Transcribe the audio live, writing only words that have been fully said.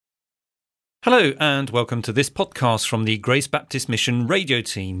Hello and welcome to this podcast from the Grace Baptist Mission radio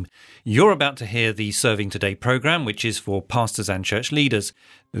team. You're about to hear the Serving Today programme, which is for pastors and church leaders.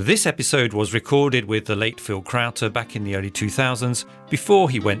 This episode was recorded with the late Phil Crowter back in the early 2000s before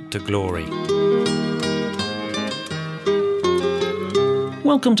he went to glory.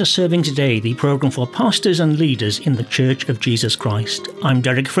 Welcome to Serving Today, the programme for pastors and leaders in the Church of Jesus Christ. I'm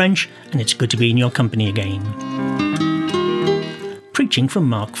Derek French and it's good to be in your company again. Preaching from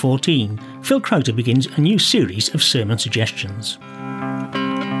Mark 14, Phil Crowter begins a new series of sermon suggestions.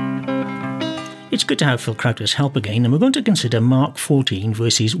 It's good to have Phil Crowter's help again, and we're going to consider Mark 14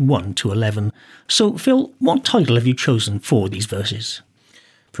 verses 1 to 11. So, Phil, what title have you chosen for these verses?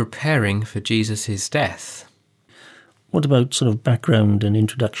 Preparing for Jesus' death. What about sort of background and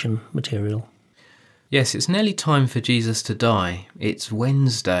introduction material? Yes, it's nearly time for Jesus to die. It's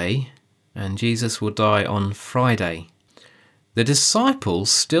Wednesday, and Jesus will die on Friday. The disciples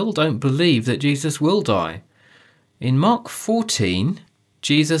still don't believe that Jesus will die. In Mark 14,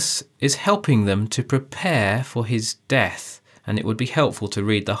 Jesus is helping them to prepare for his death, and it would be helpful to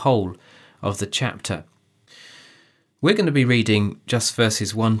read the whole of the chapter. We're going to be reading just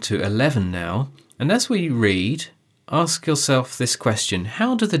verses 1 to 11 now, and as we read, ask yourself this question: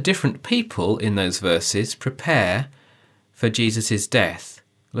 how do the different people in those verses prepare for Jesus' death?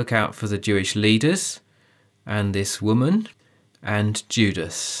 Look out for the Jewish leaders, and this woman, and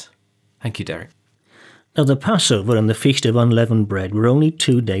Judas. Thank you, Derek. Now the Passover and the Feast of Unleavened Bread were only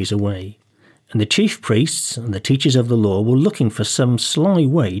 2 days away, and the chief priests and the teachers of the law were looking for some sly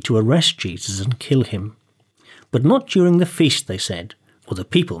way to arrest Jesus and kill him. But not during the feast, they said, or the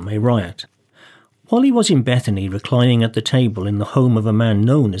people may riot. While he was in Bethany reclining at the table in the home of a man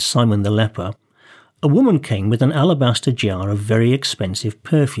known as Simon the leper, a woman came with an alabaster jar of very expensive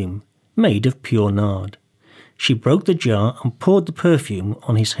perfume, made of pure nard. She broke the jar and poured the perfume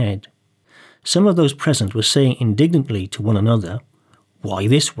on his head. Some of those present were saying indignantly to one another, "Why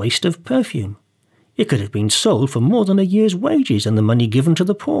this waste of perfume? It could have been sold for more than a year's wages and the money given to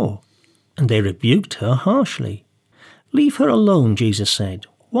the poor." And they rebuked her harshly. "Leave her alone," Jesus said.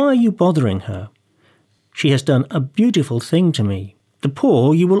 "Why are you bothering her? She has done a beautiful thing to me. The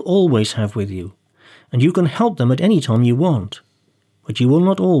poor you will always have with you, and you can help them at any time you want. But you will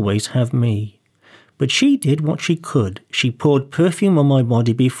not always have me. But she did what she could. She poured perfume on my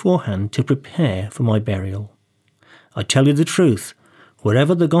body beforehand to prepare for my burial. I tell you the truth,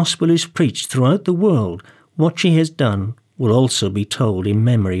 wherever the gospel is preached throughout the world, what she has done will also be told in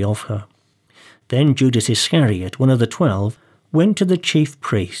memory of her." Then Judas Iscariot, one of the 12, went to the chief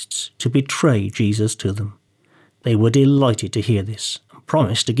priests to betray Jesus to them. They were delighted to hear this and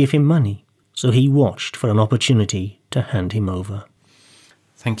promised to give him money, so he watched for an opportunity to hand him over.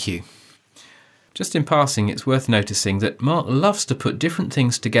 Thank you. Just in passing, it's worth noticing that Mark loves to put different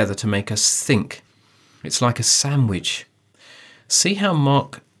things together to make us think. It's like a sandwich. See how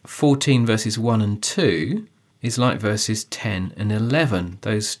Mark 14 verses 1 and 2 is like verses 10 and 11.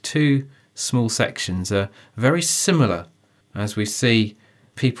 Those two small sections are very similar as we see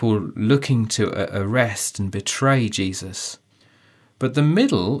people looking to arrest and betray Jesus. But the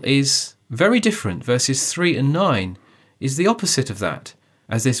middle is very different. Verses 3 and 9 is the opposite of that,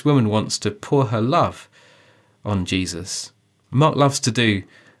 as this woman wants to pour her love on Jesus. Mark loves to do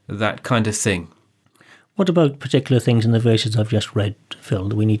that kind of thing. What about particular things in the verses I've just read, Phil,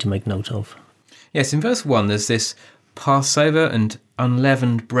 that we need to make note of? Yes, in verse 1 there's this Passover and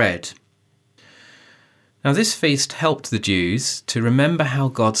unleavened bread. Now this feast helped the Jews to remember how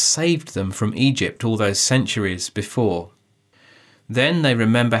God saved them from Egypt all those centuries before. Then they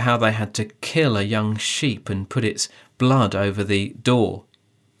remember how they had to kill a young sheep and put its blood over the door.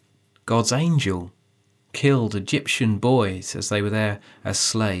 God's angel killed Egyptian boys as they were there as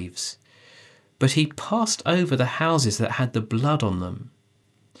slaves. But he passed over the houses that had the blood on them.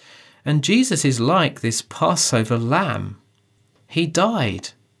 And Jesus is like this Passover lamb. He died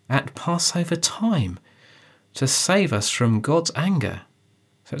at Passover time to save us from God's anger.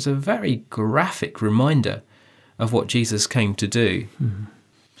 So it's a very graphic reminder of what Jesus came to do. Mm-hmm.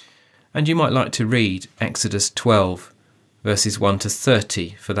 And you might like to read Exodus 12, verses 1 to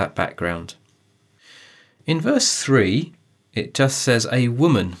 30 for that background. In verse 3, it just says a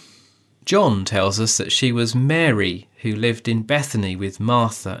woman. John tells us that she was Mary, who lived in Bethany with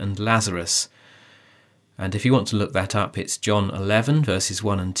Martha and Lazarus. And if you want to look that up, it's John 11, verses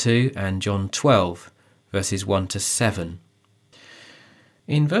 1 and 2, and John 12, verses 1 to 7.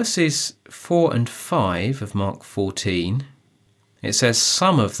 In verses 4 and 5 of Mark 14, it says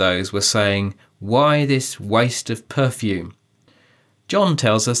some of those were saying, "Why this waste of perfume?" John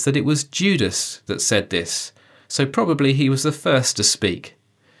tells us that it was Judas that said this, so probably he was the first to speak.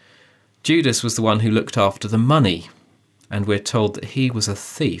 Judas was the one who looked after the money, and we're told that he was a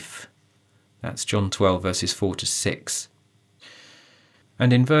thief. That's John 12, verses 4 to 6.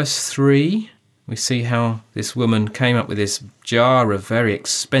 And in verse 3, we see how this woman came up with this jar of very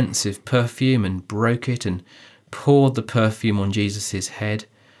expensive perfume and broke it and poured the perfume on Jesus' head.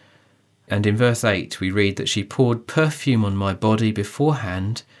 And in verse 8, we read that she poured perfume on my body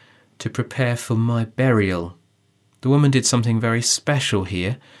beforehand to prepare for my burial. The woman did something very special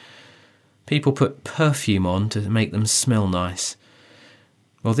here. People put perfume on to make them smell nice.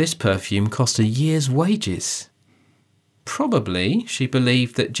 Well, this perfume cost a year's wages. Probably she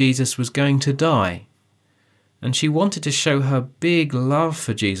believed that Jesus was going to die, and she wanted to show her big love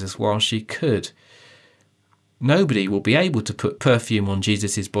for Jesus while she could. Nobody will be able to put perfume on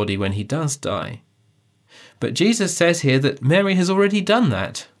Jesus' body when he does die. But Jesus says here that Mary has already done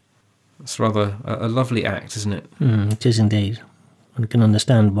that. It's rather a lovely act, isn't it? It is indeed. One can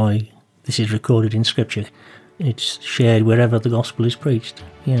understand why this is recorded in Scripture. It's shared wherever the gospel is preached.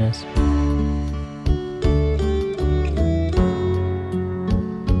 Yes.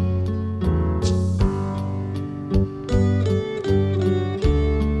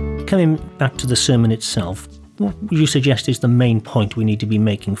 Coming back to the sermon itself, what would you suggest is the main point we need to be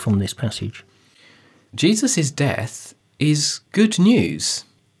making from this passage? Jesus' death is good news.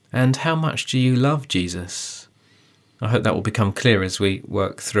 And how much do you love Jesus? I hope that will become clear as we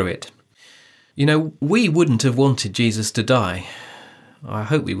work through it. You know, we wouldn't have wanted Jesus to die. I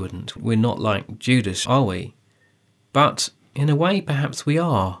hope we wouldn't. We're not like Judas, are we? But in a way, perhaps we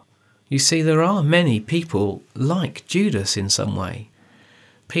are. You see, there are many people like Judas in some way.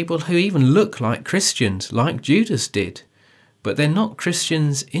 People who even look like Christians, like Judas did. But they're not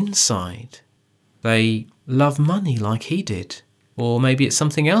Christians inside. They love money like he did. Or maybe it's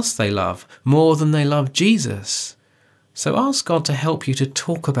something else they love, more than they love Jesus. So ask God to help you to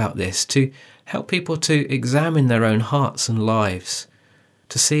talk about this, to help people to examine their own hearts and lives,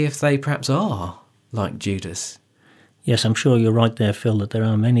 to see if they perhaps are like Judas. Yes, I'm sure you're right there, Phil, that there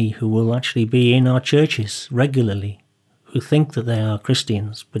are many who will actually be in our churches regularly, who think that they are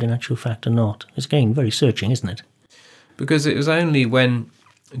Christians, but in actual fact are not. It's again very searching, isn't it? Because it was only when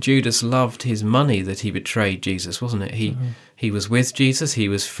Judas loved his money that he betrayed Jesus, wasn't it? He was with Jesus, he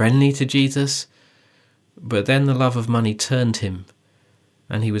was friendly to Jesus, but then the love of money turned him,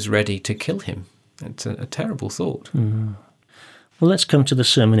 and he was ready to kill him. It's a terrible thought. Well, let's come to the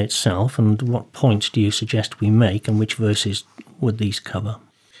sermon itself, and what points do you suggest we make, and which verses would these cover?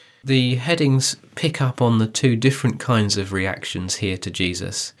 The headings pick up on the two different kinds of reactions here to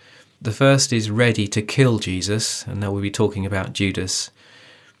Jesus. The first is ready to kill Jesus, and now we'll be talking about Judas.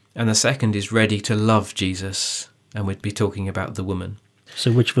 And the second is ready to love Jesus, and we'd be talking about the woman.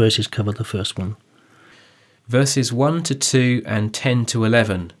 So which verses cover the first one? Verses 1 to 2 and 10 to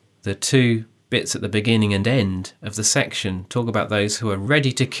 11, the two bits at the beginning and end of the section, talk about those who are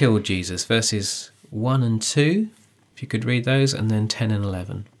ready to kill Jesus. Verses 1 and 2, if you could read those, and then 10 and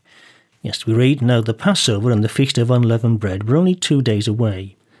 11. Yes, we read, Now the Passover and the Feast of Unleavened Bread were only 2 days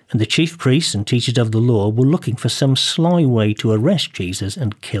away, and the chief priests and teachers of the law were looking for some sly way to arrest Jesus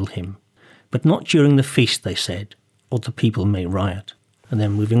and kill him. But not during the feast, they said, or the people may riot. And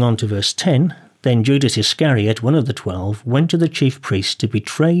then moving on to verse 10, Then Judas Iscariot, one of the 12, went to the chief priests to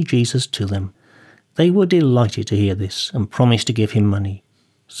betray Jesus to them. They were delighted to hear this and promised to give him money.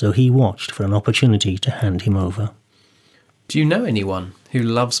 So he watched for an opportunity to hand him over. Do you know anyone who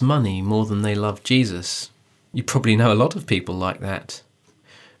loves money more than they love Jesus? You probably know a lot of people like that.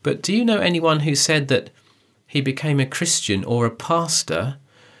 But do you know anyone who said that he became a Christian or a pastor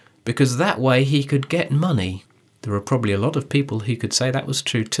because that way he could get money? There are probably a lot of people who could say that was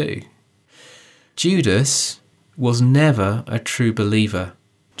true too. Judas was never a true believer.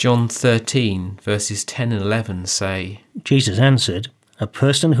 John 13, verses 10 and 11 say, Jesus answered, A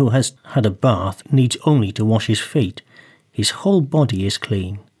person who has had a bath needs only to wash his feet. His whole body is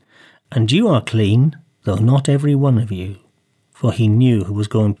clean. And you are clean, though not every one of you. For he knew who was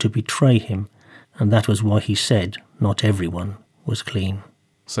going to betray him, and that was why he said, Not everyone was clean.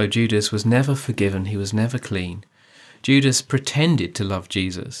 So Judas was never forgiven, he was never clean. Judas pretended to love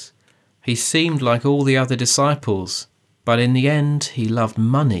Jesus. He seemed like all the other disciples, but in the end he loved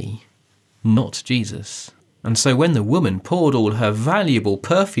money, not Jesus. And so when the woman poured all her valuable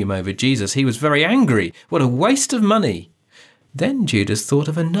perfume over Jesus, he was very angry. What a waste of money! Then Judas thought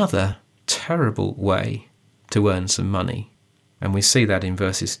of another terrible way to earn some money. And we see that in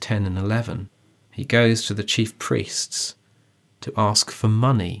verses 10 and 11. He goes to the chief priests to ask for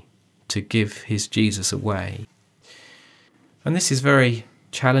money to give his Jesus away. And this is very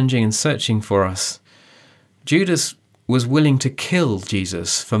challenging and searching for us. Judas was willing to kill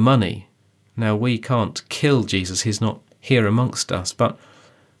Jesus for money, Now, we can't kill Jesus. He's not here amongst us. But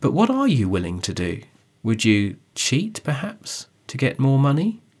what are you willing to do? Would you cheat, perhaps, to get more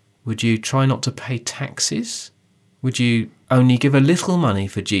money? Would you try not to pay taxes? Would you only give a little money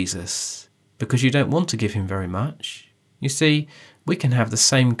for Jesus because you don't want to give him very much? You see, we can have the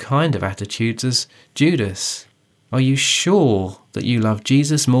same kind of attitudes as Judas. Are you sure that you love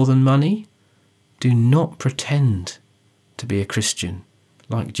Jesus more than money? Do not pretend to be a Christian.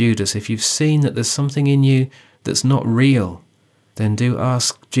 Like Judas, if you've seen that there's something in you that's not real, then do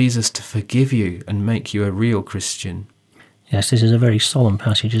ask Jesus to forgive you and make you a real Christian. Yes, this is a very solemn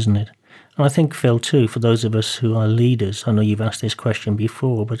passage, isn't it? And I think, Phil, too, for those of us who are leaders, I know you've asked this question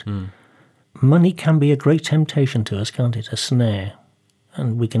before, but money can be a great temptation to us, can't it? A snare.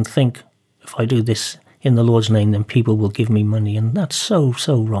 And we can think, if I do this in the Lord's name, then people will give me money. And that's so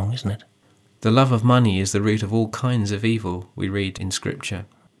wrong, isn't it? The love of money is the root of all kinds of evil, we read in Scripture.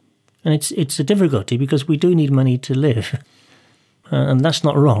 And it's a difficulty because we do need money to live. And that's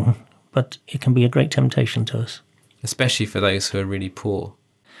not wrong, but it can be a great temptation to us. Especially for those who are really poor.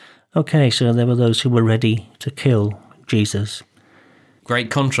 Okay, so there were those who were ready to kill Jesus.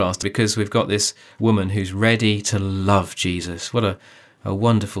 Great contrast, because we've got this woman who's ready to love Jesus. What a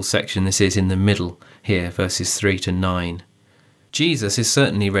wonderful section this is in the middle here, verses 3 to 9. Jesus is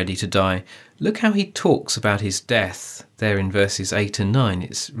certainly ready to die. Look how he talks about his death there in verses 8 and 9.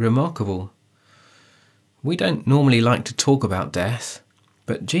 It's remarkable. We don't normally like to talk about death,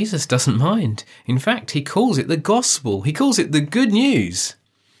 but Jesus doesn't mind. In fact, he calls it the gospel. He calls it the good news.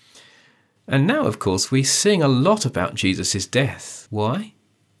 And now, of course, we sing a lot about Jesus' death. Why?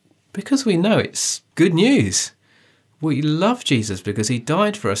 Because we know it's good news. We love Jesus because he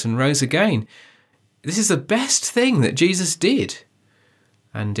died for us and rose again. This is the best thing that Jesus did.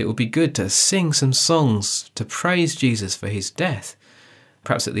 And it will be good to sing some songs to praise Jesus for his death,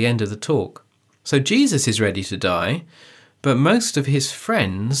 perhaps at the end of the talk. So Jesus is ready to die, but most of his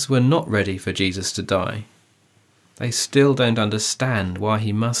friends were not ready for Jesus to die. They still don't understand why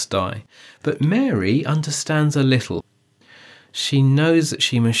he must die. But Mary understands a little. She knows that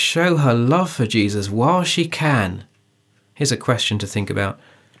she must show her love for Jesus while she can. Here's a question to think about.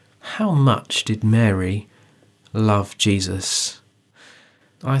 How much did Mary love Jesus?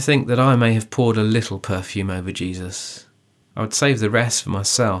 I think that I may have poured a little perfume over Jesus. I would save the rest for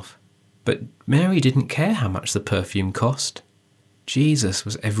myself. But Mary didn't care how much the perfume cost. Jesus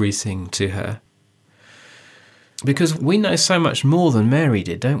was everything to her. Because we know so much more than Mary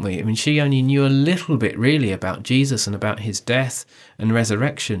did, don't we? I mean, she only knew a little bit really about Jesus and about his death and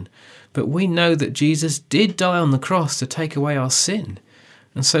resurrection. But we know that Jesus did die on the cross to take away our sin.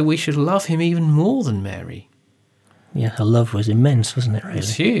 And so we should love him even more than Mary. Yeah, her love was immense, wasn't it, really?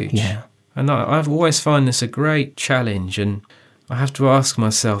 It's huge. Yeah. And I've always found this a great challenge, and I have to ask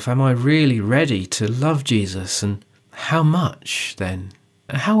myself, am I really ready to love Jesus? And how much, then?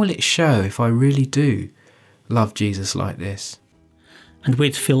 How will it show if I really do love Jesus like this? And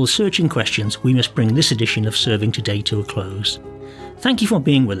with Phil's searching questions, we must bring this edition of Serving Today to a close. Thank you for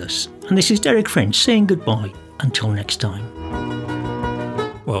being with us. And this is Derek French saying goodbye until next time.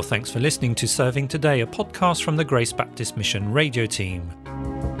 Well, thanks for listening to Serving Today, a podcast from the Grace Baptist Mission radio team.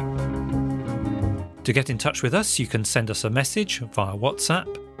 To get in touch with us, you can send us a message via WhatsApp.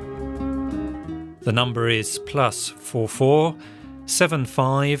 The number is +44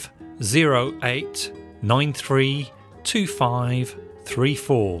 75 08 93 25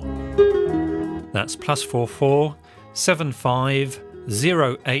 34. That's +44 75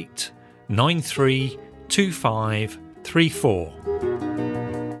 08 93 25 34.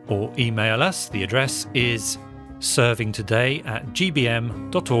 Or email us. The address is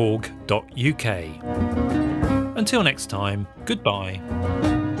servingtoday@gbm.org.uk. Until next time, goodbye.